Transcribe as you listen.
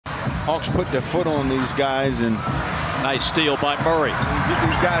Hawks put their foot on these guys and nice steal by Murray. Give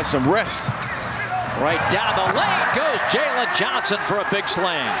these guys some rest. Right down the lane goes Jalen Johnson for a big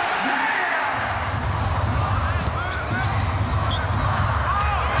slam.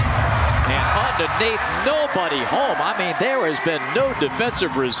 And underneath, nobody home. I mean, there has been no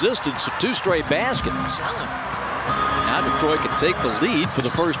defensive resistance to 2 straight baskets. Now Detroit can take the lead for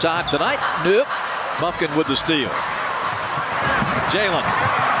the first time tonight. Nope. Buffkin with the steal. Jalen.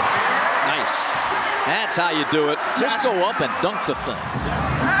 Nice. That's how you do it. Just go up and dunk the thing.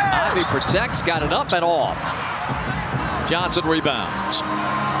 Ivy protects, got it up and off. Johnson rebounds.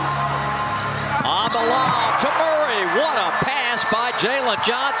 On the lob to Murray. What a pass by Jalen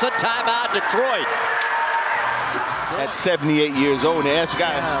Johnson. Timeout Detroit. At 78 years old, and they asked the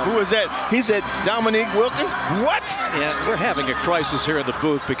guy, who is that? He said, Dominique Wilkins. What? Yeah, we're having a crisis here in the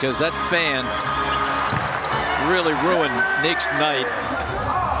booth because that fan really ruined Nick's night.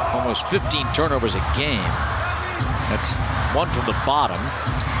 Almost 15 turnovers a game. That's one from the bottom.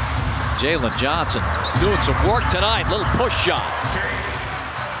 Jalen Johnson doing some work tonight. Little push shot.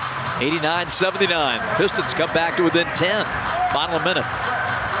 89-79. Pistons come back to within 10. Final minute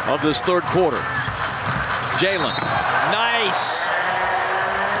of this third quarter. Jalen. Nice.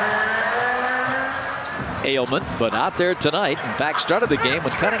 Ailment, but out there tonight. In fact, started the game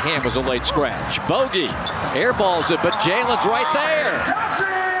when Cunningham was a late scratch. Bogey airballs it, but Jalen's right there.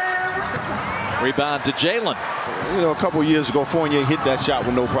 Rebound to Jalen. You know, a couple years ago, Fournier hit that shot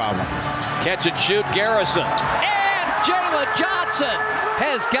with no problem. Catch and shoot, Garrison. And Jalen Johnson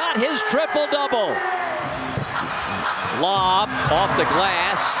has got his triple-double. Lob off the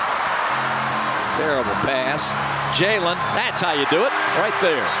glass. Terrible pass. Jalen, that's how you do it. Right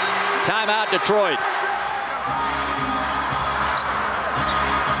there. Timeout, Detroit.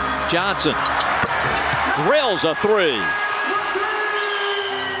 Johnson drills a 3.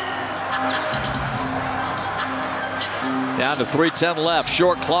 Down to 3:10 left.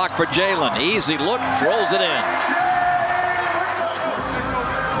 Short clock for Jalen. Easy look, rolls it in.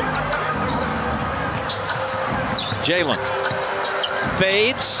 Jalen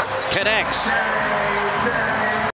fades, connects.